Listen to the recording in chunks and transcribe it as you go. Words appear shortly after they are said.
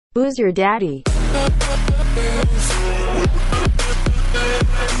Who's your daddy?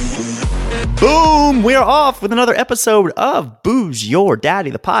 Boom! We're off with another episode of Booze Your Daddy,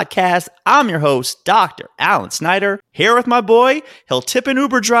 the podcast. I'm your host, Dr. Alan Snyder, here with my boy. He'll tip an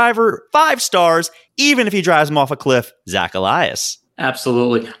Uber driver 5 stars, even if he drives him off a cliff, Zack Elias.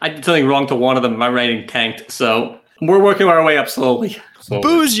 Absolutely. I did something wrong to one of them. My rating tanked, so we're working our way up slowly.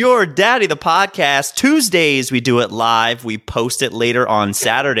 Booze Your Daddy, the podcast. Tuesdays, we do it live. We post it later on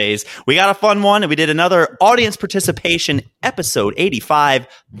Saturdays. We got a fun one, and we did another audience participation, episode 85,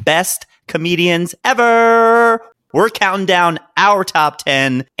 Best Comedians Ever. We're counting down our top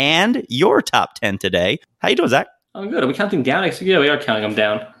 10 and your top 10 today. How you doing, Zach? I'm good. Are we counting down? Yeah, we are counting them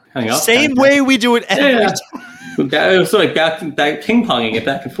down. Hang up. Same way we do it every time. It was sort of back ping-ponging it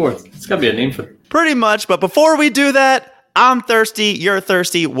back and forth. It's got to be a name for it. Pretty much, but before we do that, I'm thirsty, you're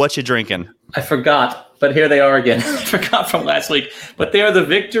thirsty, what you drinking? I forgot, but here they are again. I forgot from last week. But they are the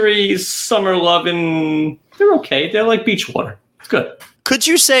Victory Summer Lovin'. They're okay. They're like beach water. It's good. Could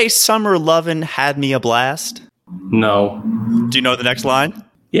you say Summer Lovin' had me a blast? No. Do you know the next line?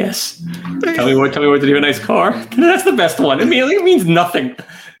 Yes. Tell me where to leave a nice car. That's the best one. It means nothing.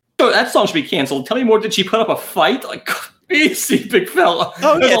 So that song should be canceled. Tell me more. Did she put up a fight? Like, easy, big fella.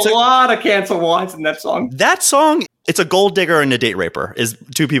 Oh, yeah, there's a lot of canceled lines in that song. That song, it's a gold digger and a date raper. Is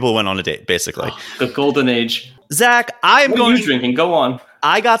 2 people who went on a date, basically. Oh, the golden age. Zach, What are you drinking? Go on.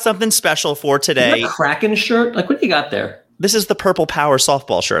 I got something special for today. Is that a Kraken shirt? Like, what do you got there? This is the Purple Power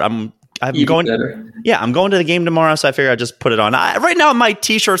softball shirt. I'm Even going. better. Yeah, I'm going to the game tomorrow, so I figure I'd just put it on. Right now, my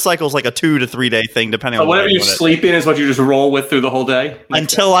t-shirt cycle is like a 2 to 3 day thing, depending on whatever you sleep in is what you just roll with through the whole day.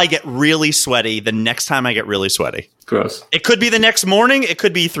 Until I get really sweaty. The next time I get really sweaty. Gross. It could be the next morning. It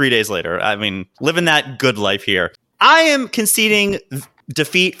could be 3 days later. I mean, living that good life here. I am conceding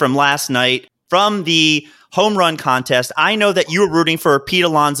defeat from last night from the home run contest. I know that you were rooting for Pete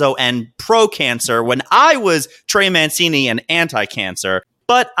Alonso and pro-cancer when I was Trey Mancini and anti-cancer.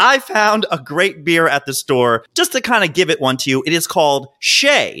 But I found a great beer at the store just to kind of give it one to you. It is called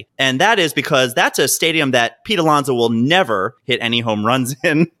Shea. And that is because that's a stadium that Pete Alonso will never hit any home runs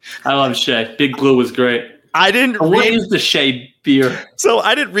in. I love Shea. Big Blue was great. I didn't read. What is the Shea beer? So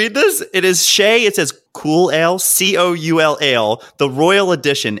I didn't read this. It is Shea. It says Cool Ale, Coul Ale, the Royal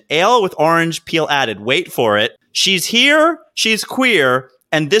Edition. Ale with orange peel added. Wait for it. She's here, she's queer,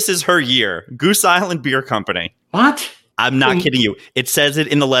 and this is her year. Goose Island Beer Company. What? I'm not kidding you. It says it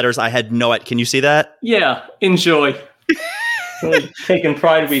in the letters. I had no idea. Can you see that? Yeah, enjoy. Really taking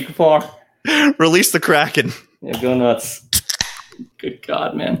Pride Week far. Release the Kraken. Yeah, go nuts. Good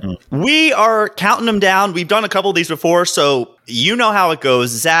God, man. We are counting them down. We've done a couple of these before, so you know how it goes.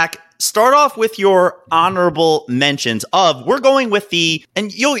 Zach, start off with your honorable mentions of, we're going with the,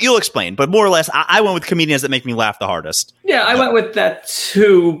 and you'll explain, but more or less, I went with comedians that make me laugh the hardest. Yeah, I went with that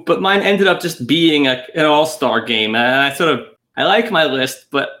too, but mine ended up just being an all-star game. And I like my list,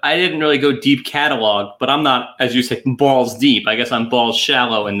 but I didn't really go deep catalog, but I'm not, as you say, balls deep. I guess I'm balls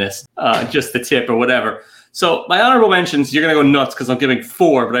shallow in this, just the tip or whatever. So my honorable mentions, you're going to go nuts because I'm giving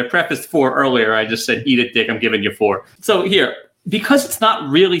 4, but I prefaced 4 earlier. I just said, eat it, dick, I'm giving you 4. So here, because it's not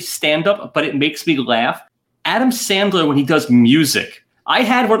really stand-up, but it makes me laugh, Adam Sandler, when he does music, I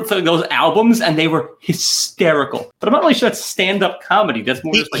had one of those albums, and they were hysterical. But I'm not really sure that's stand-up comedy. That's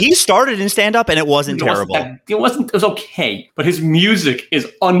more just like, he started in stand-up, and it wasn't terrible. It was okay, but his music is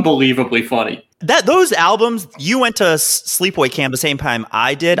unbelievably funny. Those albums, you went to sleepaway camp the same time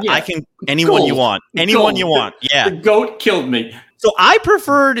I did. Yeah. I can anyone you want. Anyone you want. Yeah. The goat killed me. So I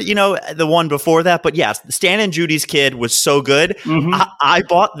preferred, the one before that. But yes, Stan and Judy's Kid was so good. Mm-hmm. I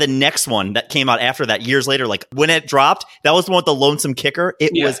bought the next one that came out after that years later. Like when it dropped, that was the one with the Lonesome Kicker.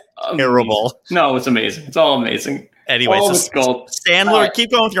 It was terrible. No, it's amazing. It's all amazing. Anyway, so Sandler, right.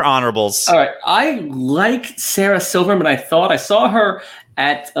 Keep going with your honorables. All right. I liked Sarah Silverman. I saw her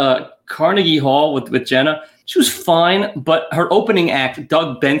at Carnegie Hall with Jenna. She was fine, but her opening act,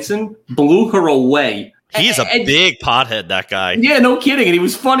 Doug Benson, blew her away. He's a big pothead, that guy. Yeah, no kidding. And he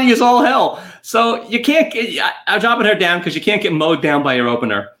was funny as all hell. So you can't I'm dropping her down because you can't get mowed down by your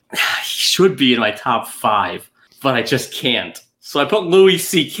opener. He should be in my top 5, but I just can't. So I put Louis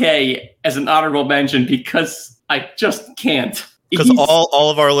C.K. as an honorable mention because I just can't. Because all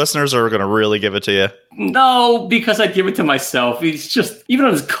of our listeners are going to really give it to you. No, because I give it to myself. He's just, even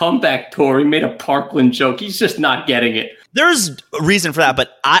on his comeback tour, he made a Parkland joke. He's just not getting it. There's a reason for that,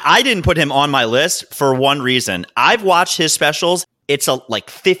 but I didn't put him on my list for one reason. I've watched his specials. It's like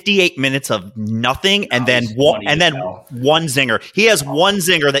 58 minutes of nothing, and then one zinger. He has one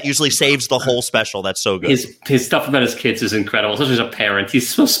zinger that usually saves the whole special. That's so good. His stuff about his kids is incredible, especially as a parent. He's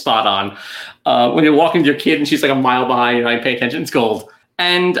so spot on. When you're walking to your kid and she's like a mile behind, you know, you pay attention. It's gold.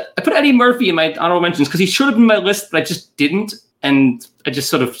 And I put Eddie Murphy in my honorable mentions because he should have been my list, but I just didn't. And I just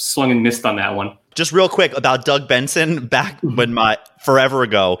sort of swung and missed on that one. Just real quick about Doug Benson, back when forever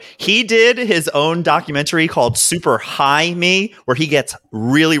ago, he did his own documentary called Super High Me, where he gets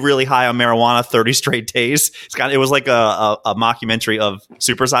really, really high on marijuana 30 straight days. It was like a mockumentary of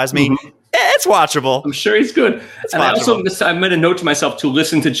Super Size Me. Mm-hmm. It's watchable. I'm sure he's good. And watchable. I made a note to myself to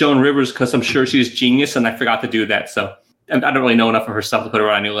listen to Joan Rivers because I'm sure she's genius, and I forgot to do that. So I don't really know enough of her stuff to put her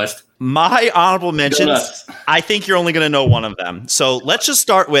on a new list. My honorable mentions, I think you're only going to know one of them. So let's just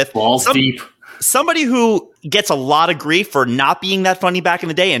start with balls deep. Somebody who gets a lot of grief for not being that funny back in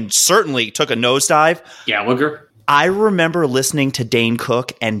the day and certainly took a nosedive. Gallagher. I remember listening to Dane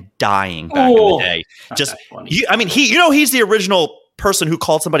Cook and dying back in the day. Just, he's the original person who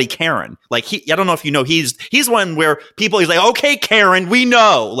called somebody Karen. Like, I don't know if you know, he's one where he's like, okay, Karen, we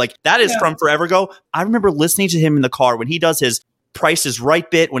know. Like, that is from forever ago. I remember listening to him in the car when he does his Price is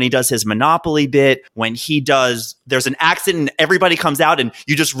Right bit, when he does his Monopoly bit, when he does, there's an accident and everybody comes out and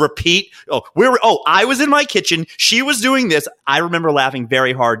you just repeat, I was in my kitchen, she was doing this. I remember laughing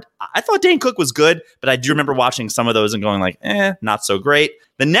very hard. I thought Dane Cook was good, but I do remember watching some of those and going like, not so great.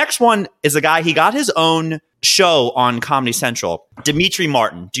 The next one is a guy, he got his own show on Comedy Central, Dimitri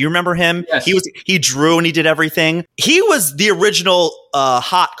Martin. Do you remember him? Yes. He drew and he did everything. He was the original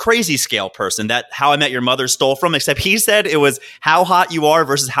hot crazy scale person that How I Met Your Mother stole from, except he said it was how hot you are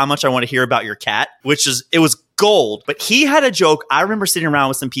versus how much I want to hear about your cat, it was gold. But he had a joke I remember sitting around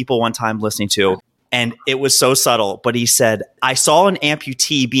with some people one time listening to, and it was so subtle, but he said, I saw an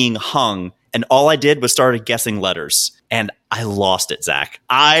amputee being hung and all I did was started guessing letters. And I lost it, Zach.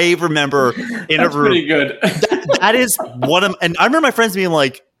 I remember in a room. Pretty good. that is one of, and I remember my friends being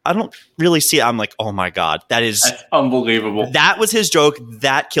like, I don't really see it. I'm like, oh my God, that's unbelievable. That was his joke.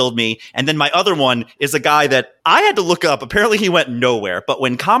 That killed me. And then my other one is a guy that I had to look up. Apparently he went nowhere. But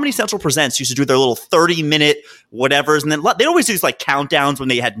when Comedy Central Presents used to do their little 30-minute whatevers, and then they'd always do these like countdowns when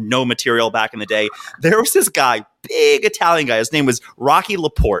they had no material back in the day. There was this guy, big Italian guy. His name was Rocky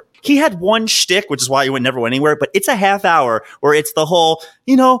Laporte. He had one shtick, which is why he never went anywhere, but it's a half hour where it's the whole,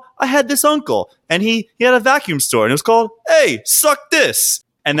 I had this uncle and he had a vacuum store and it was called, hey, suck this.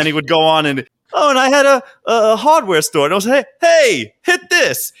 And then he would go on and I had a hardware store and I was hey, hit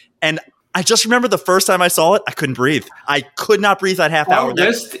this. And I just remember the first time I saw it, I couldn't breathe. I could not breathe that half hour. Our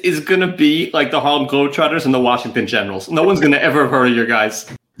list is going to be like the Harlem Globetrotters and the Washington Generals. No one's going to ever have heard of your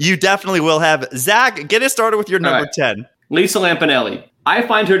guys. You definitely will have. Zach, get us started with your number 10. Lisa Lampanelli. I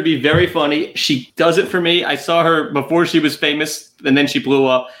find her to be very funny. She does it for me. I saw her before she was famous, and then she blew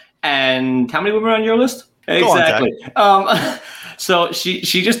up. And how many women are on your list? Exactly. So she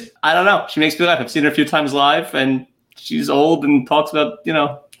just, I don't know. She makes me laugh. I've seen her a few times live, and she's old and talks about,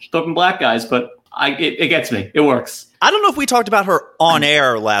 stopping black guys, but it gets me. It works. I don't know if we talked about her on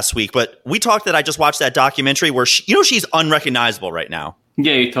air last week, but we talked that I just watched that documentary where she's unrecognizable right now.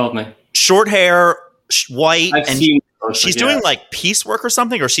 Yeah, you told me. Short hair, white, I've seen she's doing like piecework or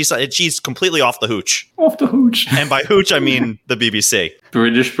something, or she's completely off the hooch. Off the hooch. And by hooch, I mean the BBC.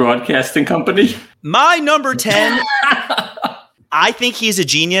 British Broadcasting Company. My number 10, I think he's a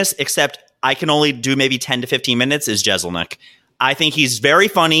genius, except I can only do maybe 10 to 15 minutes, is Jeselnik. I think he's very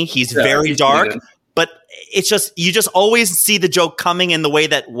funny. He's very dark. But it's just, you just always see the joke coming in the way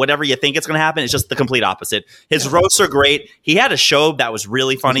that whatever you think it's going to happen, it's just the complete opposite. His roasts are great. He had a show that was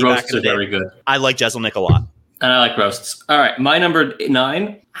really funny back in the day. Very good. I like Jeselnik a lot. And I like roasts. All right, my number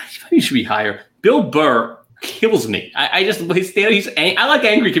 9, I think he should be higher. Bill Burr kills me. I like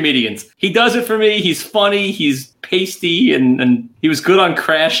angry comedians. He does it for me. He's funny. He's pasty, and he was good on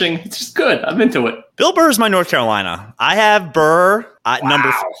Crashing. It's just good. I'm into it. Bill Burr is my North Carolina. I have Burr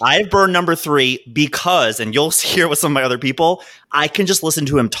number 3 because, and you'll hear with some of my other people, I can just listen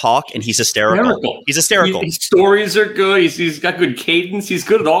to him talk and he's hysterical. He's hysterical. His stories are good. He's got good cadence. He's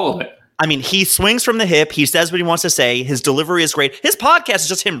good at all of it. I mean, he swings from the hip. He says what he wants to say. His delivery is great. His podcast is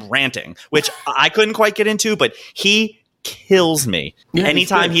just him ranting, which I couldn't quite get into, but he kills me. Yeah,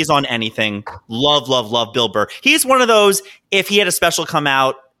 anytime he's on anything. Love Bill Burr. He's one of those, if he had a special come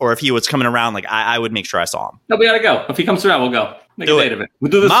out or if he was coming around, like I would make sure I saw him. No, we got to go. If he comes around, we'll go. Make a date of it.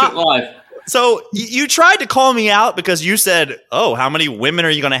 We'll do this shit live. So you tried to call me out because you said, oh, how many women are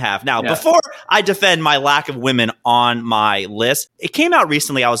you going to have? Now, before I defend my lack of women on my list, it came out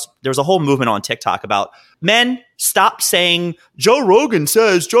recently. There was a whole movement on TikTok about men stop saying, Joe Rogan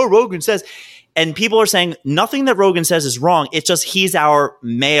says. And people are saying nothing that Rogan says is wrong. It's just he's our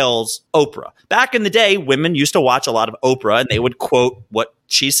male's Oprah. Back in the day, women used to watch a lot of Oprah and they would quote what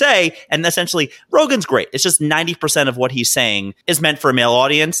she say. And essentially, Rogan's great. It's just 90% of what he's saying is meant for a male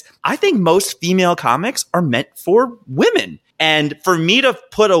audience. I think most female comics are meant for women. And for me to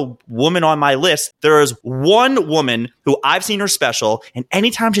put a woman on my list, there is one woman who I've seen her special, and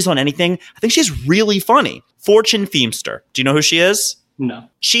anytime she's on anything, I think she's really funny. Fortune Feimster. Do you know who she is? No.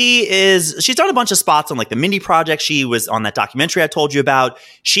 She's done a bunch of spots on like the Mindy Project. She was on that documentary I told you about.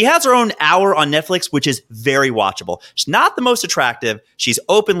 She has her own hour on Netflix, which is very watchable. She's not the most attractive. She's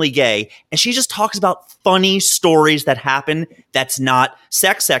openly gay. And she just talks about funny stories that happen that's not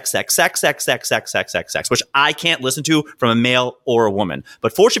sex, which I can't listen to from a male or a woman.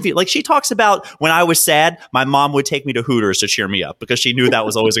 But fortunately, like she talks about when I was sad, my mom would take me to Hooters to cheer me up because she knew that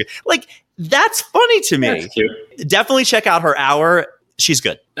was always like, that's funny to me. That's cute. Definitely check out her hour. She's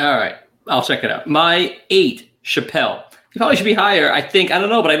good. All right. I'll check it out. My 8, Chappelle. He probably should be higher. I think. I don't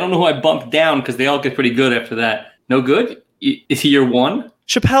know, but I don't know who I bumped down because they all get pretty good after that. No good? Is he your 1?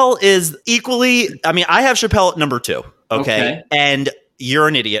 Chappelle is equally... I mean, I have Chappelle at number 2. Okay? And you're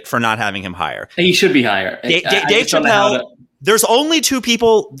an idiot for not having him higher. He should be higher. Dave Chappelle... There's only 2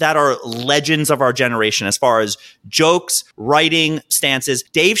 people that are legends of our generation as far as jokes, writing, stances.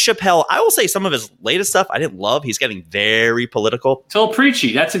 Dave Chappelle, I will say some of his latest stuff I didn't love. He's getting very political. So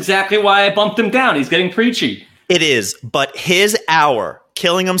preachy. That's exactly why I bumped him down. He's getting preachy. It is. But his hour,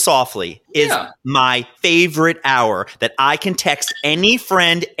 Killing Him Softly, is my favorite hour that I can text any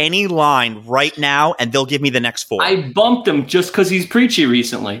friend, any line right now, and they'll give me the next 4. I bumped him just because he's preachy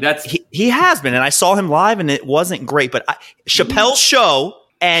recently. He has been, and I saw him live, and it wasn't great. But Chappelle's show...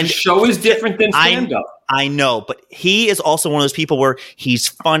 And the show is different than stand-up. I know, but he is also one of those people where he's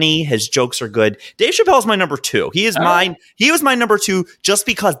funny. His jokes are good. Dave Chappelle's my number 2. He is mine. He was my number 2 just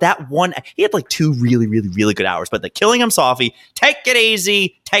because that one, he had like 2 really, really, really good hours. But the Killing Him Softly, take it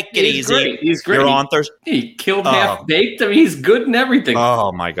easy. He's great. You're on Thursday. He killed Half-Baked. I mean, he's good in everything.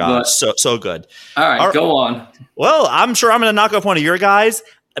 Oh, my God. So good. All right, go on. Well, I'm sure I'm going to knock off one of your guys.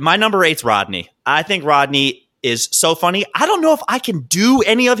 My number 8's Rodney. I think Rodney is so funny. I don't know if I can do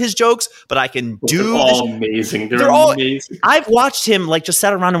any of his jokes, but I can do. They're all amazing. They're all amazing. I've watched him, like, just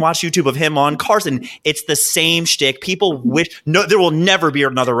sat around and watched YouTube of him on Carson. It's the same shtick. People wish there will never be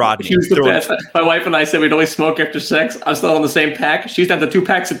another Rodney. He was the best. My wife and I said we'd only smoke after sex. I'm still on the same pack. She's down to 2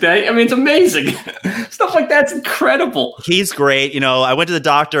 packs a day. I mean, it's amazing. Stuff like that's incredible. He's great. I went to the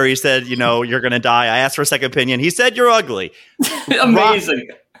doctor. He said, you're going to die. I asked for a second opinion. He said, you're ugly. Amazing.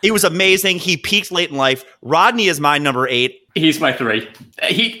 He was amazing. He peaked late in life. Rodney is my number 8. He's my 3.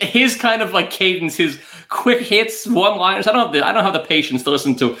 His kind of like cadence, his quick hits, one-liners. I don't have the patience to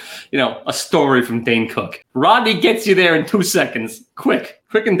listen to, a story from Dane Cook. Rodney gets you there in 2 seconds. Quick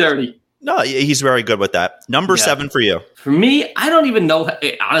and dirty. No, he's very good with that. Number 7 for you. For me, I don't even know.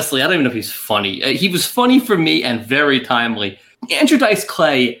 Honestly, I don't even know if he's funny. He was funny for me and very timely. Andrew Dice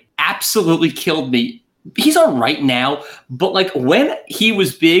Clay absolutely killed me. He's all right now, but like when he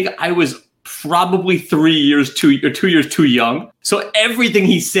was big, I was probably 2 years too young. So everything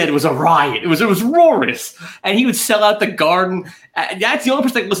he said was a riot. It was roarous, and he would sell out the Garden. That's the only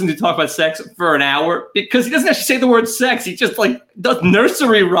person I can listen to talk about sex for an hour because he doesn't actually say the word sex. He just like does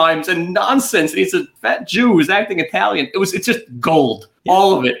nursery rhymes and nonsense. And he's a fat Jew who's acting Italian. It's just gold,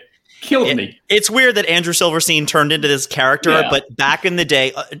 all of it. Killed me. It's weird that Andrew Silverstein turned into this character, but back in the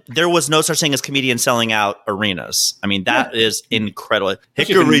day, there was no such thing as comedians selling out arenas. I mean, that is incredible.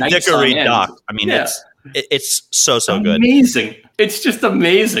 Hickory dickory dock. I mean, it's so good. Amazing. It's just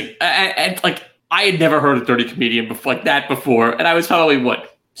amazing. And like, I had never heard a dirty comedian before, and I was probably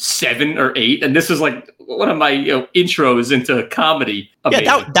 7 or 8, and this is like one of my intros into comedy. Amazing.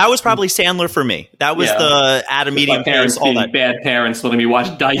 Yeah, that was probably Sandler for me. That was the Adam Medium parents, all that bad parents letting me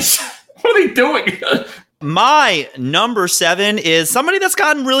watch Dice. What are they doing? My number 7 is somebody that's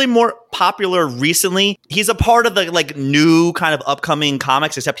gotten really more popular recently. He's a part of the new kind of upcoming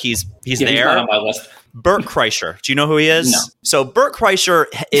comics, except he's there. He's not on my list. Bert Kreischer. Do you know who he is? No. So Bert Kreischer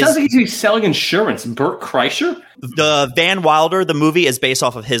is... Sounds like he's selling insurance. Bert Kreischer? The Van Wilder, the movie, is based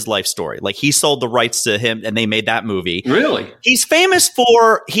off of his life story. Like, he sold the rights to him, and they made that movie. Really? He's famous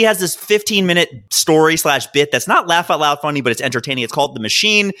for... He has this 15-minute story/bit that's not laugh out loud funny, but it's entertaining. It's called The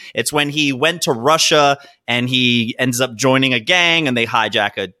Machine. It's when he went to Russia, and he ends up joining a gang, and they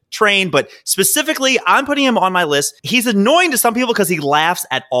hijack a train. But specifically, I'm putting him on my list. He's annoying to some people because he laughs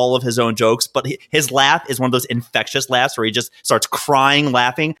at all of his own jokes, but his laugh is one of those infectious laughs where he just starts crying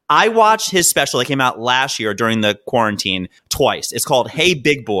laughing. I watched his special that came out last year during the quarantine twice. It's called Hey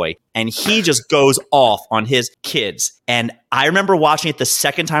Big Boy, and he just goes off on his kids. And I remember watching it the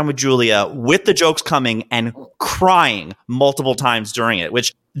second time with Julia with the jokes coming and crying multiple times during it,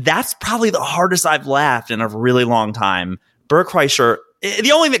 which that's probably the hardest I've laughed in a really long time. Bert Kreischer,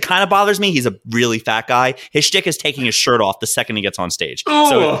 the only thing that kind of bothers me, he's a really fat guy. His shtick is taking his shirt off the second he gets on stage.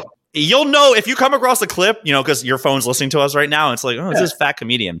 So You'll know if you come across a clip, because your phone's listening to us right now. And it's like, it's this fat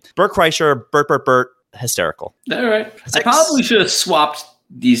comedian. Bert Kreischer, Bert, hysterical. All right. I probably should have swapped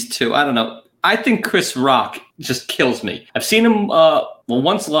these two. I don't know. I think Chris Rock just kills me. I've seen him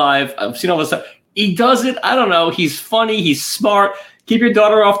once live. I've seen all this stuff. He does it. I don't know. He's funny. He's smart. Keep your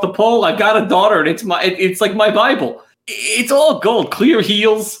daughter off the pole. I've got a daughter, and it's like my Bible. It's all gold. Clear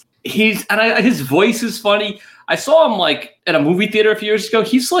heels. His voice is funny. I saw him like at a movie theater a few years ago.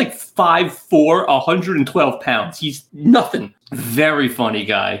 He's like 5'4", 112 pounds. He's nothing. Very funny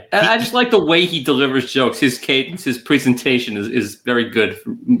guy. I just like the way he delivers jokes. His cadence, his presentation is very good.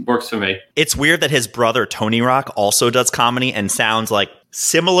 Works for me. It's weird that his brother, Tony Rock, also does comedy and sounds like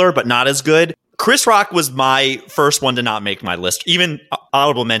similar but not as good. Chris Rock was my first one to not make my list, even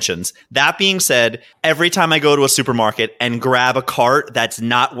honorable mentions. That being said, every time I go to a supermarket and grab a cart that's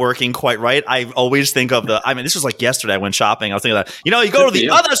not working quite right, I always think of this was like yesterday I went shopping. I was thinking that, you go to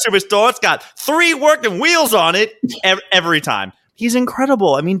the other superstore, it's got 3 working wheels on it every time. He's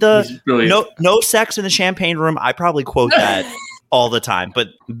incredible. I mean, no sex in the champagne room. I probably quote that all the time, but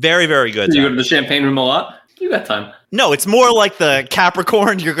very, very good. You go to the champagne room a lot? You got time. No, it's more like the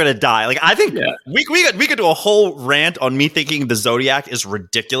Capricorn, you're going to die. Like, I think we could do a whole rant on me thinking the Zodiac is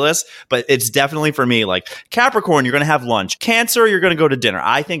ridiculous, but it's definitely for me, like Capricorn, you're going to have lunch. Cancer, you're going to go to dinner.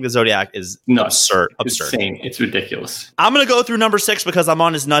 I think the Zodiac is absurd. Insane. It's ridiculous. I'm going to go through number 6 because I'm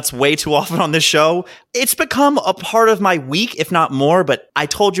on his nuts way too often on this show. It's become a part of my week, if not more, but I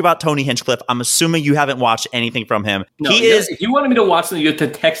told you about Tony Hinchcliffe. I'm assuming you haven't watched anything from him. No, if you wanted me to watch something, you have to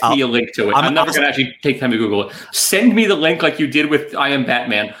text me a link to it. I'm never going to actually take time to Google it. Send me the link like you did with I Am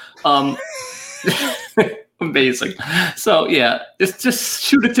Batman. Amazing. So yeah, just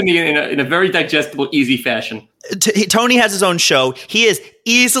shoot it to me in a very digestible, easy fashion. Tony has his own show. He is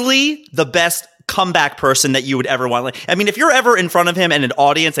easily the best comeback person that you would ever want. I mean, if you're ever in front of him and an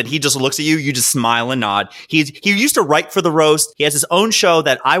audience and he just looks at you, you just smile and nod. He used to write for The Roast. He has his own show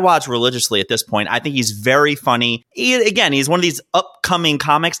that I watch religiously at this point. I think he's very funny. He's one of these upcoming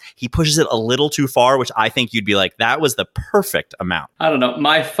comics. He pushes it a little too far, which I think you'd be like, that was the perfect amount. I don't know.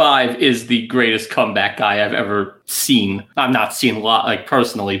 My 5 is the greatest comeback guy I've ever seen. I've not seen a lot, like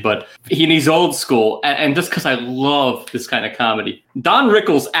personally, but he's old school. And just because I love this kind of comedy. Don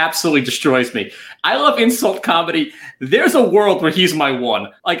Rickles absolutely destroys me. I love insult comedy. There's a world where he's my one.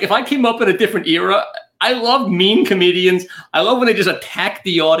 Like, if I came up in a different era, I love mean comedians. I love when they just attack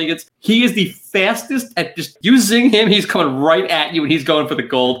the audience. He is the fastest at just using him. He's coming right at you and he's going for the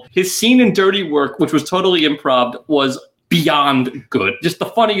gold. His scene in Dirty Work, which was totally improv, was beyond good. Just the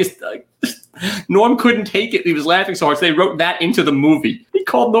funniest. Norm couldn't take it. He was laughing so hard, so they wrote that into the movie. He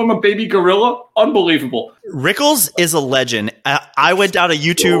called Norm a baby gorilla. Unbelievable. Rickles is a legend. I went down a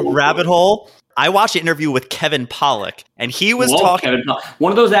YouTube rabbit hole. I watched an interview with Kevin Pollak, and he was talking.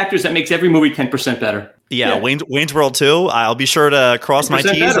 One of those actors that makes every movie 10% better. Yeah. Wayne's World 2. I'll be sure to cross my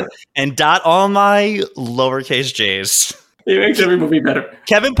T's and dot all my lowercase J's. He makes every movie better.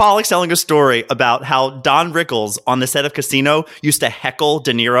 Kevin Pollak's telling a story about how Don Rickles on the set of Casino used to heckle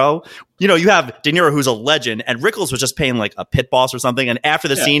De Niro. You have De Niro, who's a legend, and Rickles was just paying like a pit boss or something. And after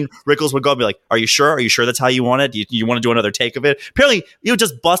the scene, Rickles would go and be like, Are you sure? Are you sure that's how you want it? Do you want to do another take of it? Apparently, he would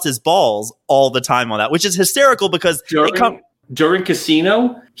just bust his balls all the time on that, which is hysterical because during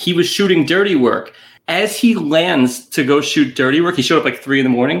Casino, he was shooting Dirty Work. As he lands to go shoot Dirty Work, he showed up like 3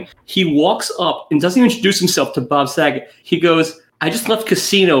 a.m. He walks up and doesn't even introduce himself to Bob Saget. He goes, I just left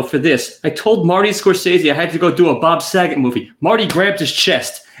Casino for this. I told Marty Scorsese I had to go do a Bob Saget movie. Marty grabbed his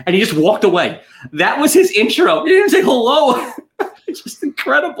chest and he just walked away. That was his intro. He didn't even say hello. It's just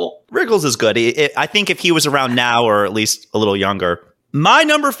incredible. Rickles is good. I think if he was around now or at least a little younger. My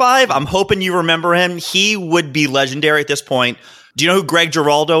number 5, I'm hoping you remember him. He would be legendary at this point. Do you know who Greg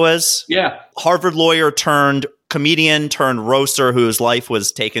Giraldo is? Yeah. Harvard lawyer turned comedian turned roaster whose life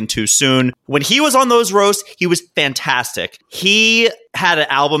was taken too soon. When he was on those roasts, he was fantastic. He had an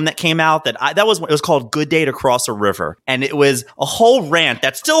album that came out it was called Good Day to Cross a River. And it was a whole rant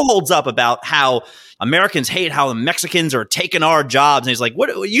that still holds up about how Americans hate how the Mexicans are taking our jobs. And he's like,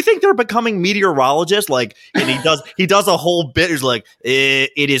 what, you think they're becoming meteorologists? Like, and he does a whole bit. He's like,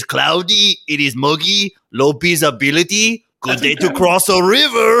 it is cloudy, it is muggy, low visibility, good day to cross a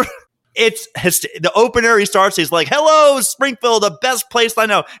river. It's the opener. He starts. He's like, "Hello, Springfield, the best place I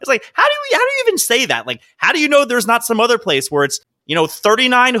know." It's like, how do you even say that? Like, how do you know there's not some other place where it's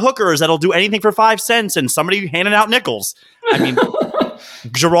 39 hookers that'll do anything for 5 cents and somebody handing out nickels? I mean,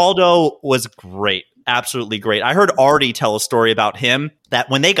 Giraldo was great, absolutely great. I heard Artie tell a story about him that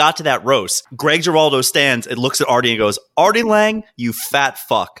when they got to that roast, Greg Giraldo stands and looks at Artie and goes, "Artie Lang, you fat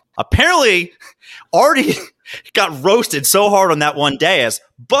fuck." Apparently, Artie got roasted so hard on that one dais.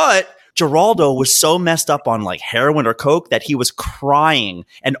 But Geraldo was so messed up on like heroin or coke that he was crying,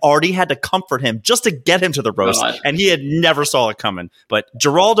 and Artie had to comfort him just to get him to the roast. God. And he had never saw it coming. But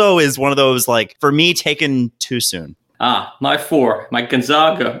Geraldo is one of those, like, for me, taken too soon. My 4, Mike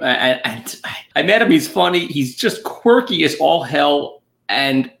Gonzaga. I met him. He's funny. He's just quirky as all hell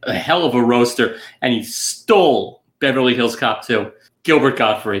and a hell of a roaster. And he stole Beverly Hills Cop 2. Gilbert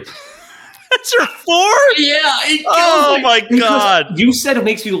Gottfried. That's your 4? Yeah. Oh, my God. You said it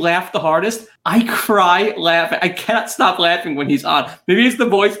makes me laugh the hardest. I cry laughing. I cannot stop laughing when he's on. Maybe it's the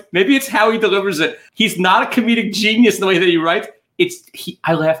voice. Maybe it's how he delivers it. He's not a comedic genius in the way that he writes.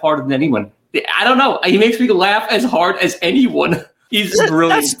 I laugh harder than anyone. I don't know. He makes me laugh as hard as anyone. He's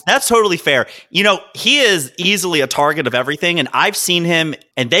brilliant. That's totally fair. You know, he is easily a target of everything, and I've seen him,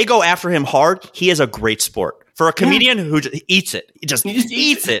 and they go after him hard. He is a great sport. For a comedian who just eats it. He just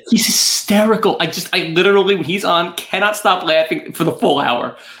eats it. He's hysterical. I literally, when he's on, cannot stop laughing for the full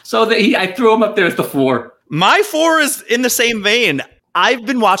hour. So I threw him up there as the 4. My 4 is in the same vein. I've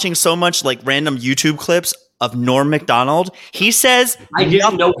been watching so much like random YouTube clips of Norm Macdonald. He says, I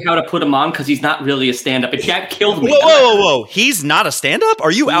didn't know how to put him on because he's not really a stand-up. And Jack killed me. Whoa. He's not a stand-up?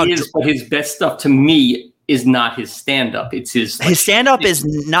 Are you out? But his best stuff to me is not his stand-up. It's his stand-up is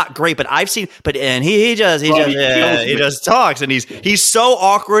not great, but I've seen, he just talks, and he's so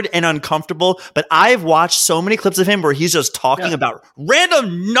awkward and uncomfortable. But I've watched so many clips of him where he's just talking about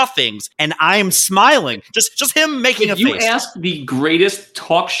random nothings, and I'm smiling. Just him making a face. If you ask the greatest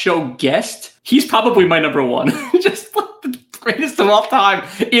talk show guest, he's probably my number 1. Just the greatest of all time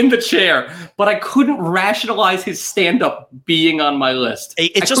in the chair. But I couldn't rationalize his stand-up being on my list.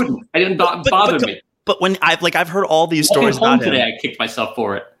 It didn't bother me. But when I've heard all these stories about him today, I kicked myself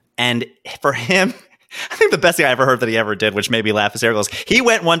for it. And for him, I think the best thing I ever heard that he ever did, which made me laugh hysterically, is he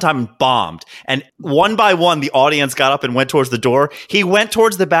went one time and bombed. And one by one, the audience got up and went towards the door. He went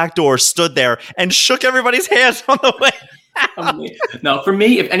towards the back door, stood there, and shook everybody's hands on the way. No, for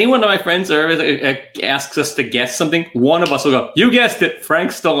me, if any one of my friends asks us to guess something, one of us will go, "You guessed it,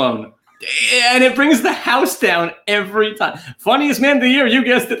 Frank Stallone." And it brings the house down every time. Funniest man of the year, you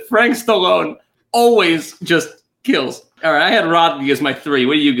guessed it, Frank Stallone. Always just kills. All right, I had Rodney as my 3.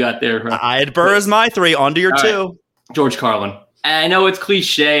 What do you got there? I had Burr as my 3. On to your 2. Right. George Carlin. I know it's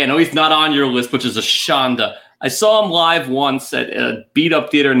cliche. I know he's not on your list, which is a shonda. I saw him live once at a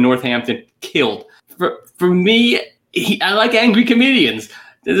beat-up theater in Northampton. Killed. For me, I like angry comedians.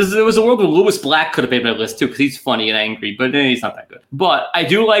 There was a world where Louis Black could have made my list, too, because he's funny and angry, but he's not that good. But I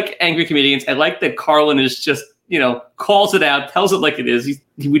do like angry comedians. I like that Carlin is just, calls it out, tells it like it is.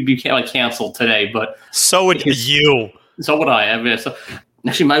 He would be canceled today, but so would you. So would I.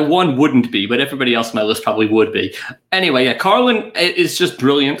 Actually, my 1 wouldn't be, but everybody else on my list probably would be. Anyway, yeah, Carlin is just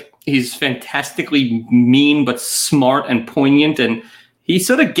brilliant. He's fantastically mean, but smart and poignant, and he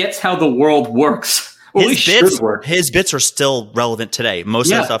sort of gets how the world works. His bits are still relevant today.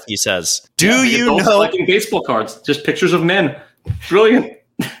 Most of the stuff he says. Do you know? Collecting baseball cards, just pictures of men. Brilliant.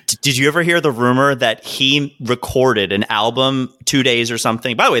 Did you ever hear the rumor that he recorded an album 2 days or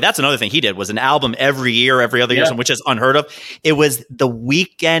something? By the way, that's another thing he did, was an album every year, every other year, which is unheard of. It was the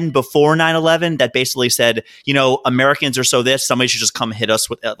weekend before 9/11 that basically said, Americans are so this, somebody should just come hit us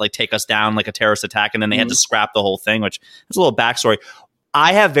with, take us down like a terrorist attack. And then they had to scrap the whole thing, which is a little backstory.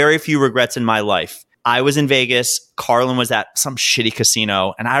 I have very few regrets in my life. I was in Vegas. Carlin was at some shitty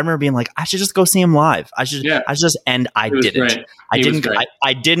casino, and I remember being like, I should just go see him live. I didn't.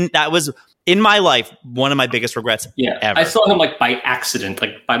 I didn't. That was in my life one of my biggest regrets. Ever. I saw him by accident.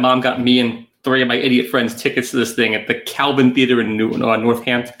 My mom got me and 3 of my idiot friends tickets to this thing at the Calvin Theater in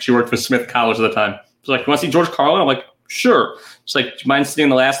Northampton. She worked for Smith College at the time. She's like, "You want to see George Carlin?" I'm like, "Sure." She's like, "Do you mind sitting in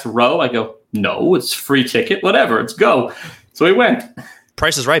the last row?" I go, "No, it's free ticket. Whatever, let's go." So we went.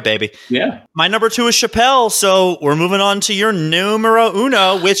 Price is right, baby. Yeah. My number 2 is Chappelle. So we're moving on to your numero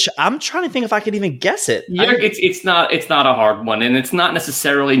uno, which I'm trying to think if I could even guess it. Yeah, it's not a hard one, and it's not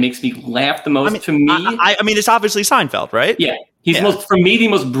necessarily makes me laugh the most. To me, I mean, it's obviously Seinfeld, right? Yeah. He's for me the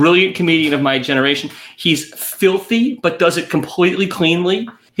most brilliant comedian of my generation. He's filthy, but does it completely cleanly.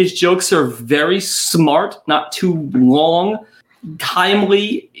 His jokes are very smart, not too long,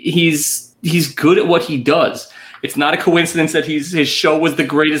 timely. He's good at what he does. It's not a coincidence that his show was the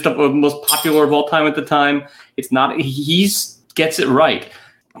greatest most popular of all time at the time. It's not. He gets it right.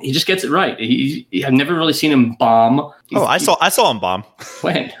 He just gets it right. I've never really seen him bomb. I saw him bomb.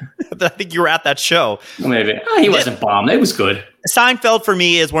 When? I think you were at that show. Maybe. He wasn't bomb. It was good. Seinfeld for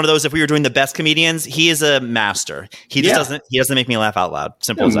me is one of those. If we were doing the best comedians, he is a master. He just doesn't. He doesn't make me laugh out loud.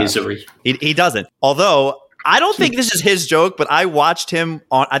 Simple as that. Misery. He doesn't. Although I don't think this is his joke, but I watched him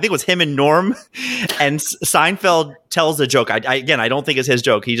on, I think it was him and Norm, and Seinfeld tells a joke. Again, I don't think it's his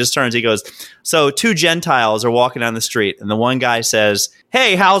joke. He just turns, he goes, so two Gentiles are walking down the street, and the one guy says,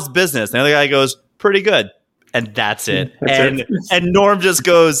 hey, how's business? And the other guy goes, pretty good. And that's it. And Norm just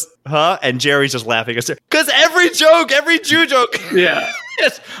goes, huh? And Jerry's just laughing. Because every Jew joke. Yeah.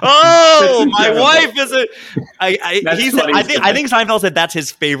 Oh, my wife is a. I think Seinfeld said that's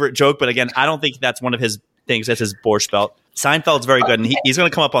his favorite joke, but again, I don't think that's one of his things. That's his Borscht Belt. Seinfeld's very good, and he's going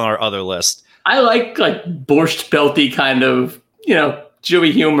to come up on our other list. I like Borscht Belty kind of,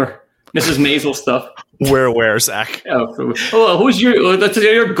 Jewy humor, Mrs. Maisel stuff. Where, Zach? Who's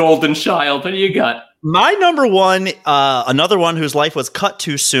your golden child? What do you got? My number one, another one whose life was cut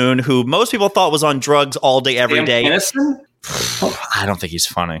too soon, who most people thought was on drugs all day, every day. Innocent? I don't think he's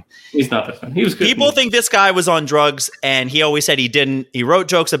funny. He's not that funny. He was good. People think this guy was on drugs, and he always said he didn't. He wrote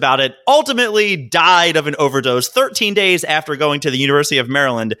jokes about it, ultimately died of an overdose 13 days after going to the University of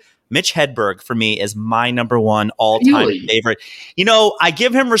Maryland. Mitch Hedberg, for me, is my number one all-time favorite. I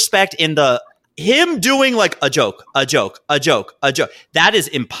give him respect in him doing like a joke. That is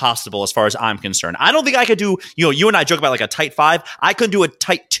impossible as far as I'm concerned. I don't think I could do, you and I joke about like a tight 5. I couldn't do a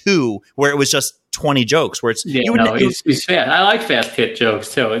tight 2 where it was just 20 jokes where it's he's fast. I like fast hit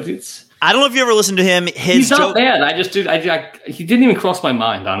jokes too. I don't know if you ever listened to him. He's not bad. He didn't even cross my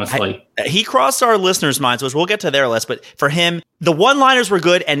mind, honestly. He crossed our listeners' minds, which we'll get to their list. But for him, the one-liners were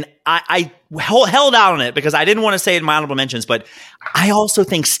good, and I held out on it because I didn't want to say it in my honorable mentions. But I also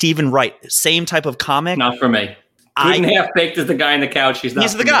think Stephen Wright, same type of comic. Not for me. Good and half-baked is the guy on the couch. He's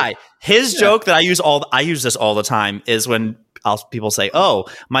the guy. His joke that I use this all the time is when people say, "Oh,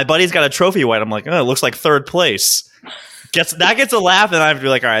 my buddy's got a trophy wife." I'm like, "Oh, it looks like third place." That gets a laugh, and I have to be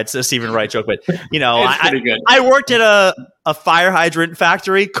like, all right, it's a Stephen Wright joke. But, I worked at a fire hydrant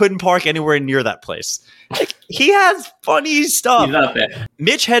factory, couldn't park anywhere near that place. He has funny stuff. He's not bad.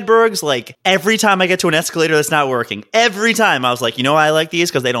 Mitch Hedberg's like, every time I get to an escalator that's not working, every time I was like, I like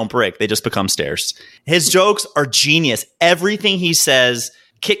these because they don't break. They just become stairs. His jokes are genius. Everything he says,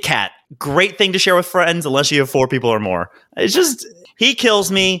 Kit Kat, great thing to share with friends unless you have 4 people or more. It's just, he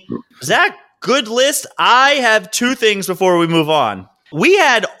kills me. Zach, good list. I have 2 things before we move on. We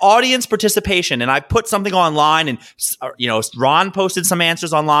had audience participation, and I put something online, and Ron posted some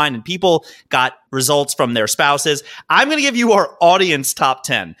answers online, and people got results from their spouses. I'm going to give you our audience top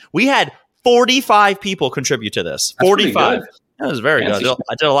 10. We had 45 people contribute to this. That's 45. That was very good.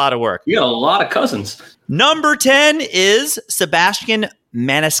 I did a lot of work. You got a lot of cousins. Number 10 is Sebastian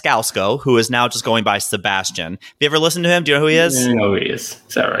Maniscalco, who is now just going by Sebastian. Have you ever listened to him? Do you know who he is? I know who he is.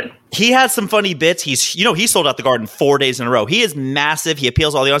 Is that right? He has some funny bits. He sold out the Garden 4 days in a row. He is massive. He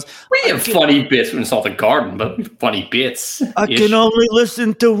appeals to all the audience. We have funny bits when it's all the Garden, but funny bits. I can only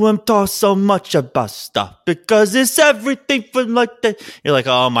listen to him talk so much about stuff because it's everything from like that. You're like,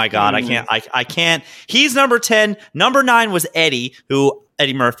 oh my God, I can't. He's number 10. Number 9 was Eddie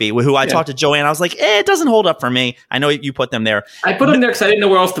Murphy, who I talked to Joanne. I was like, it doesn't hold up for me. I know you put them there. I put him there because I didn't know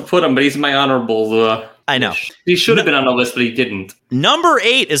where else to put him, but he's my honorable. I know. He should have been on the list, but he didn't. Number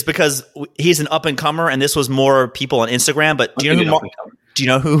 8 is because he's an up-and-comer, and this was more people on Instagram, but do you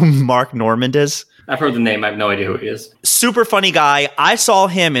know who Mark Normand is? I've heard the name. I have no idea who he is. Super funny guy. I saw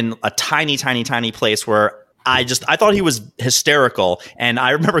him in a tiny, tiny, tiny place where I thought he was hysterical. And I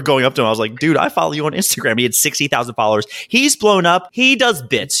remember going up to him. I was like, dude, I follow you on Instagram. He had 60,000 followers. He's blown up. He does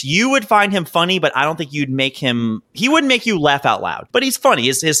bits. You would find him funny, but I don't think he wouldn't make you laugh out loud. But he's funny.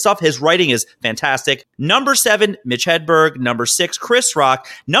 His stuff, his writing is fantastic. Number 7, Mitch Hedberg. Number 6, Chris Rock.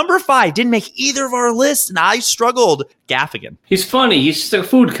 Number 5, didn't make either of our lists, and I struggled. Gaffigan. He's funny. He's just a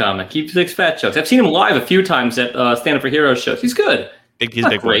food comic. He makes fat jokes. I've seen him live a few times at Stand Up for Heroes shows. He's good. He's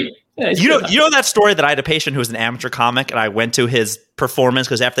big. Great. Yeah, you know that story that I had a patient who was an amateur comic, and I went to his performance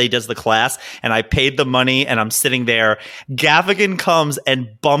because after he does the class, and I paid the money, and I'm sitting there. Gaffigan comes and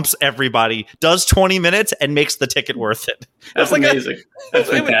bumps everybody, does 20 minutes, and makes the ticket worth it. That's amazing. That's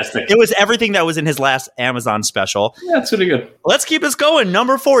fantastic. It was everything that was in his last Amazon special. Yeah, that's really good. Let's keep this going.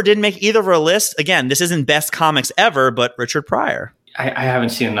 Number 4 didn't make either of our lists. Again, this isn't best comics ever, but Richard Pryor. I haven't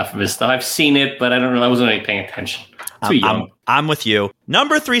seen enough of his stuff. I've seen it, but I wasn't really paying attention. Too young. I'm with you.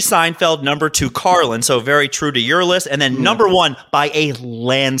 Number 3, Seinfeld. Number 2, Carlin. So very true to your list. And then number 1 by a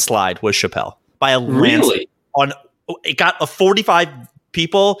landslide was Chappelle. By a landslide. It got a 45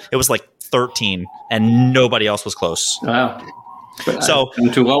 people. It was like 13, and nobody else was close. Wow. So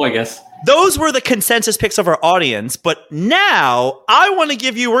I'm too low, I guess. Those were the consensus picks of our audience. But now I want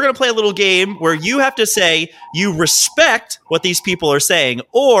to we're going to play a little game where you have to say you respect what these people are saying,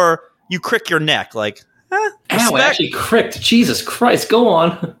 or you crick your neck like, Ow, I actually cricked. Jesus Christ, go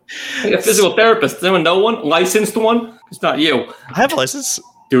on. Like a physical therapist. Does anyone know one? Licensed one? It's not you. I have a license.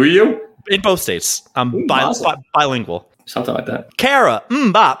 Do you? In both states. I'm bilingual. Something like that. Kara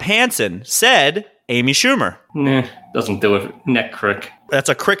Mbop Hansen said Amy Schumer. Nah, doesn't do it. Neck crick. That's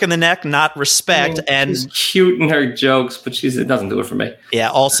a crick in the neck, not respect. And she's cute in her jokes, but it doesn't do it for me. Yeah,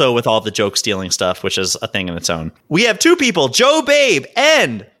 also with all the joke stealing stuff, which is a thing in its own. We have two people, Joe Babe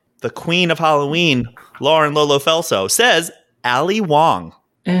and the queen of Halloween, Lauren Lolo Felso, says Ali Wong.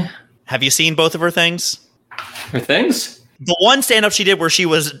 Have you seen both of her things? Her things? The one stand-up she did where she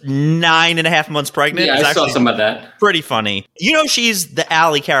was 9.5 months pregnant. Yeah, I saw some of that. Pretty funny. You know she's the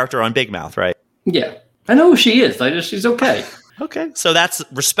Allie character on Big Mouth, right? Yeah. I know who she is. She's okay. Okay. So that's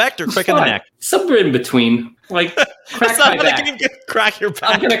respect or crick in the neck? Somewhere in between. Like, crack my back. Crack your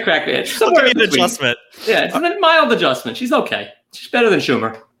back. I'm going to crack it. Somewhere in between. Adjustment. Yeah, it's a mild adjustment. She's okay. She's better than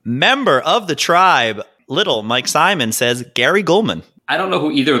Schumer. Member of the tribe, Little Mike Simon says Gary Goldman. I don't know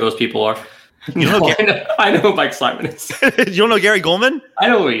who either of those people are. I know who Mike Simon is. You don't know Gary Goldman? I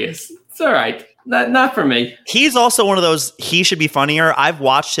know who he is. It's all right. Not for me. He's also one of those, he should be funnier. I've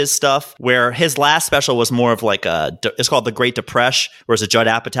watched his stuff where his last special was more of like it's called The Great Depression, where it's a Judd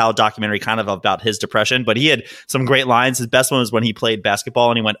Apatow documentary kind of about his depression. But he had some great lines. His best one was when he played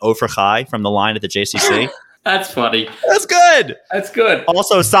basketball and he went 0 for high from the line at the JCC. That's funny. That's good. That's good.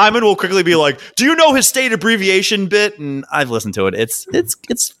 Also, Simon will quickly be like, "Do you know his state abbreviation bit?" And I've listened to it. It's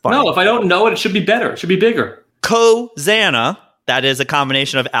funny. No, if I don't know it, it should be better. It should be bigger. Ko-Zana, that is a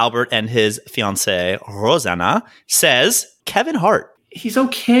combination of Albert and his fiancée, Rosanna, says Kevin Hart. He's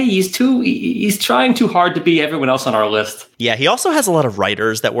okay. He's trying too hard to be everyone else on our list. Yeah, he also has a lot of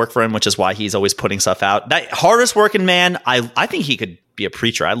writers that work for him, which is why he's always putting stuff out. That hardest working man, I think he could be a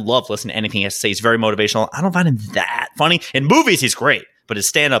preacher. I love listening to anything he has to say. He's very motivational. I don't find him that funny. In movies, he's great. But his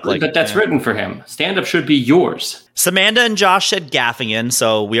stand-up, but that's written for him. Stand-up should be yours. Samantha and Josh said Gaffigan,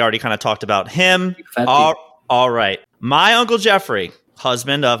 so we already kind of talked about him. All right. My Uncle Jeffrey,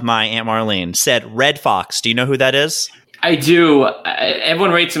 husband of my Aunt Marlene, said Red Fox. Do you know who that is? I do.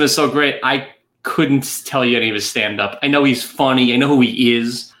 Everyone rates him as so great. I couldn't tell you any of his stand-up. I know he's funny. I know who he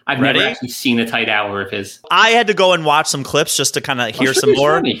is. I've never actually seen a tight hour of his. I had to go and watch some clips just to kind of hear some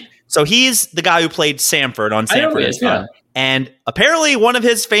more. Funny. So he's the guy who played Sanford on Sanford is Fun. And apparently one of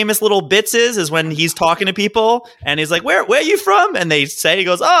his famous little bits is when he's talking to people and he's like, where are you from? And they say, he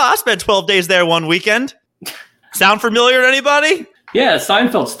goes, I spent 12 days there one weekend. Sound familiar to anybody? Yeah,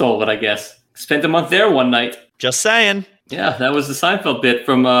 Seinfeld stole it, I guess. Spent a month there one night. Just saying. Yeah, that was the Seinfeld bit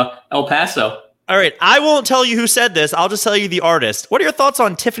from El Paso. All right, I won't tell you who said this. I'll just tell you the artist. What are your thoughts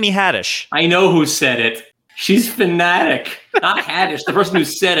on Tiffany Haddish? I know who said it. She's fanatic. Not Haddish, the person who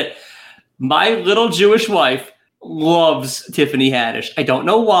said it. My little Jewish wife loves Tiffany Haddish. I don't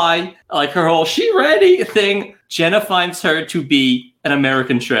know why. Like her whole she ready thing. Jenna finds her to be an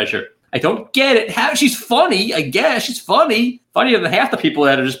American treasure. I don't get it. How she's funny, I guess. She's funny. Funnier than half the people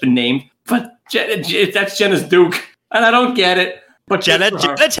that have just been named. But that's Jenna's Duke. And I don't get it. But Jenna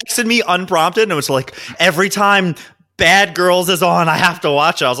texted me unprompted and it was like, every time Bad Girls is on, I have to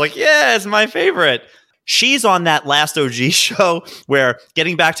watch it. I was like, yeah, it's my favorite. She's on that Last OG show where,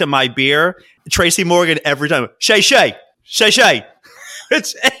 getting back to my beer, Tracy Morgan every time, Shay. It's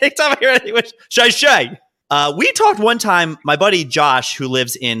anytime I hear anything, Shay. We talked one time, my buddy Josh, who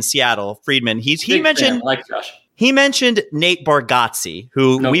lives in Seattle, Friedman, he mentioned, I like Josh. He mentioned Nate Bargatze,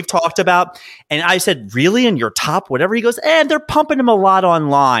 who we've talked about. And I said, really? In your top whatever? He goes, they're pumping him a lot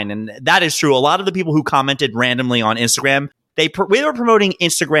online. And that is true. A lot of the people who commented randomly on Instagram, we were promoting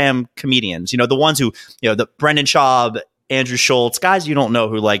Instagram comedians, the ones who, the Brendan Schaub, Andrew Schultz, guys you don't know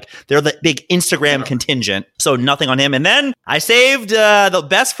who, they're the big Instagram contingent. So nothing on him. And then I saved the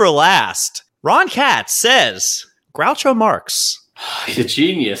best for last. Ron Katz says Groucho Marx. He's a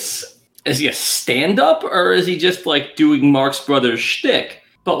genius. Is he a stand-up or is he just doing Marx Brothers shtick?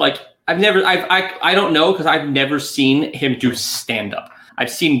 But I don't know because I've never seen him do stand-up.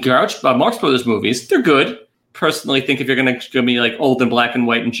 I've seen Marx Brothers movies. They're good. Personally, think if you're going to be old and black and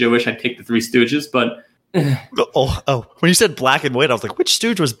white and Jewish, I'd take the Three Stooges. But when you said black and white, I was like, which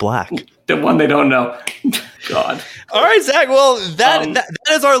Stooge was black? The one they don't know. God. All right, Zach. Well, that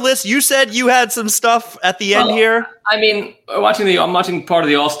is our list. You said you had some stuff at the end here. I mean, I'm watching part of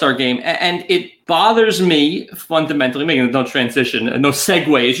the All-Star Game, and it bothers me fundamentally. Making no transition, no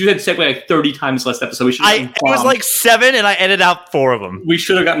segues. You had segue 30 times last episode. It was 7, and I edited out 4 of them. We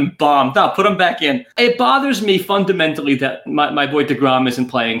should have gotten bombed. No, put them back in. It bothers me fundamentally that my boy DeGrom isn't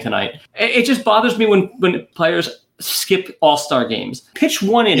playing tonight. It just bothers me when players skip All-Star games. Pitch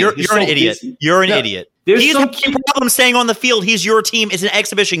 1 inning. You're an idiot. You're an idiot. He's having problem staying on the field. He's your team. It's an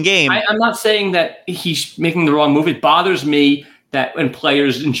exhibition game. I'm not saying that he's making the wrong move. It bothers me that when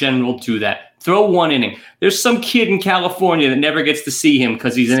players in general do that. Throw 1 inning. There's some kid in California that never gets to see him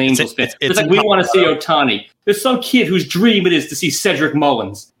because he's an Angels fan. It's like we want to see Ohtani. There's some kid whose dream it is to see Cedric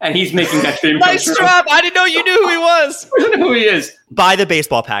Mullins, and he's making that dream come true. Nice job. I didn't know you knew who he was. I don't know who he is. Buy the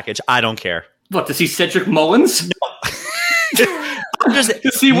baseball package. I don't care. What, to see Cedric Mullins? No.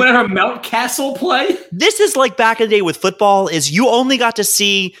 To see whatever Mountcastle play? This is like back in the day with football, is you only got to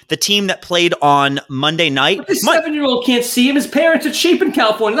see the team that played on Monday night. But this 7-year-old can't see him. His parents are cheap in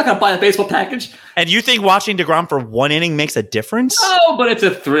California. They're not going to buy a baseball package. And you think watching DeGrom for 1 inning makes a difference? Oh, but it's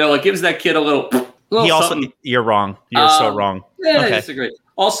a thrill. It gives that kid a little something. You're wrong. You're so wrong. Yeah, okay. I disagree.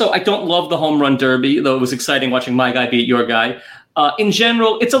 Also, I don't love the home run derby, though it was exciting watching my guy beat your guy. In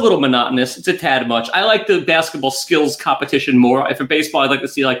general, it's a little monotonous. It's a tad much. I like the basketball skills competition more. For baseball, I'd like to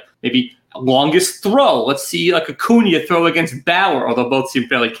see maybe longest throw. Let's see Acuna throw against Bauer, although both seem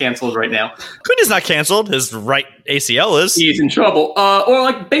fairly canceled right now. Acuna's not canceled. His right ACL is. He's in trouble.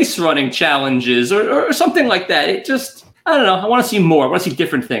 Or base running challenges or something like that. It just, I don't know. I want to see more. I want to see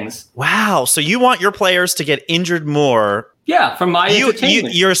different things. Wow. So you want your players to get injured more? Yeah, for my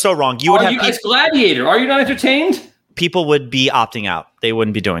entertainment. You're so wrong. As Gladiator, are you not entertained? People would be opting out. They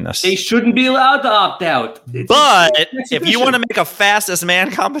wouldn't be doing this. They shouldn't be allowed to opt out. But if you want to make a fastest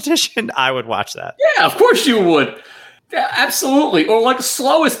man competition, I would watch that. Yeah, of course you would. Yeah, absolutely. Or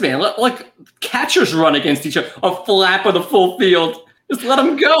slowest man. Like catchers run against each other. A flap of the full field. Just let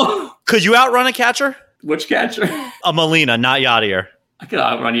them go. Could you outrun a catcher? Which catcher? A Molina, not Yadier. I could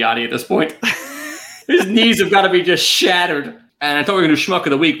outrun Yadier at this point. His knees have got to be just shattered. And I thought we were going to do Schmuck of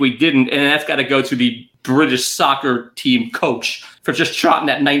the Week. We didn't. And that's got to go to the British soccer team coach for just trotting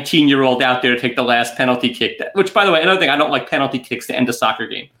that 19-year-old out there to take the last penalty kick. Which, by the way, another thing, I don't like penalty kicks to end a soccer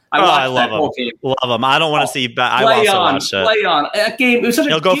game. I love them. Love them. I don't want to see. I also watch it. Play on. That game. It was such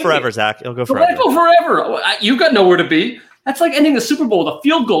It'll go forever, Zach. It'll go forever. Let it go forever. You got nowhere to be. That's like ending the Super Bowl with a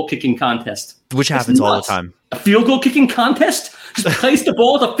field goal kicking contest. Which happens all the time. A field goal kicking contest? Just place the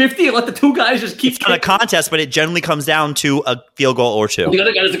ball at the 50 and let the two guys just keep. It's not a contest, but it generally comes down to a field goal or two. The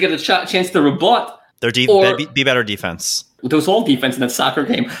other guys get a chance to rebut. Be better defense. There was all defense in that soccer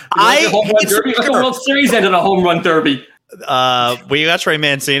game. The World Series ended a home run derby. That's Ray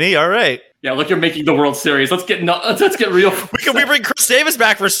Mancini. All right. Yeah, look, you're making the World Series. Let's get real. We bring Chris Davis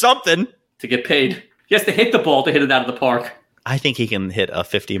back for something to get paid. He has to hit the ball to hit it out of the park. I think he can hit a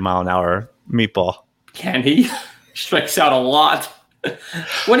 50-mile-an-hour meatball. Can he? Strikes out a lot.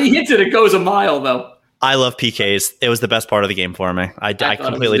 When he hits it, it goes a mile, though. I love PKs. It was the best part of the game for me. I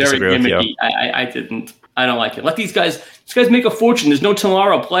completely disagree with you. I didn't. I don't like it. Let these guys make a fortune. There's no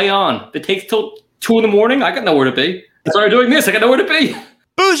tomorrow. Play on. If it takes till 2 a.m, I got nowhere to be. Sorry, doing this. I got nowhere to be.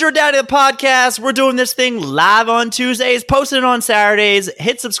 Boozer Daddy the podcast. We're doing this thing live on Tuesdays, posting it on Saturdays.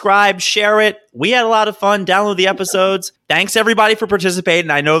 Hit subscribe, share it. We had a lot of fun. Download the episodes. Thanks everybody for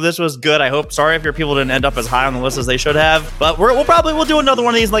participating. I know this was good. Sorry if your people didn't end up as high on the list as they should have, but we'll do another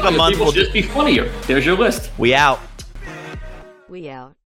one of these in a month. We'll just be funnier. There's your list. We out. We out.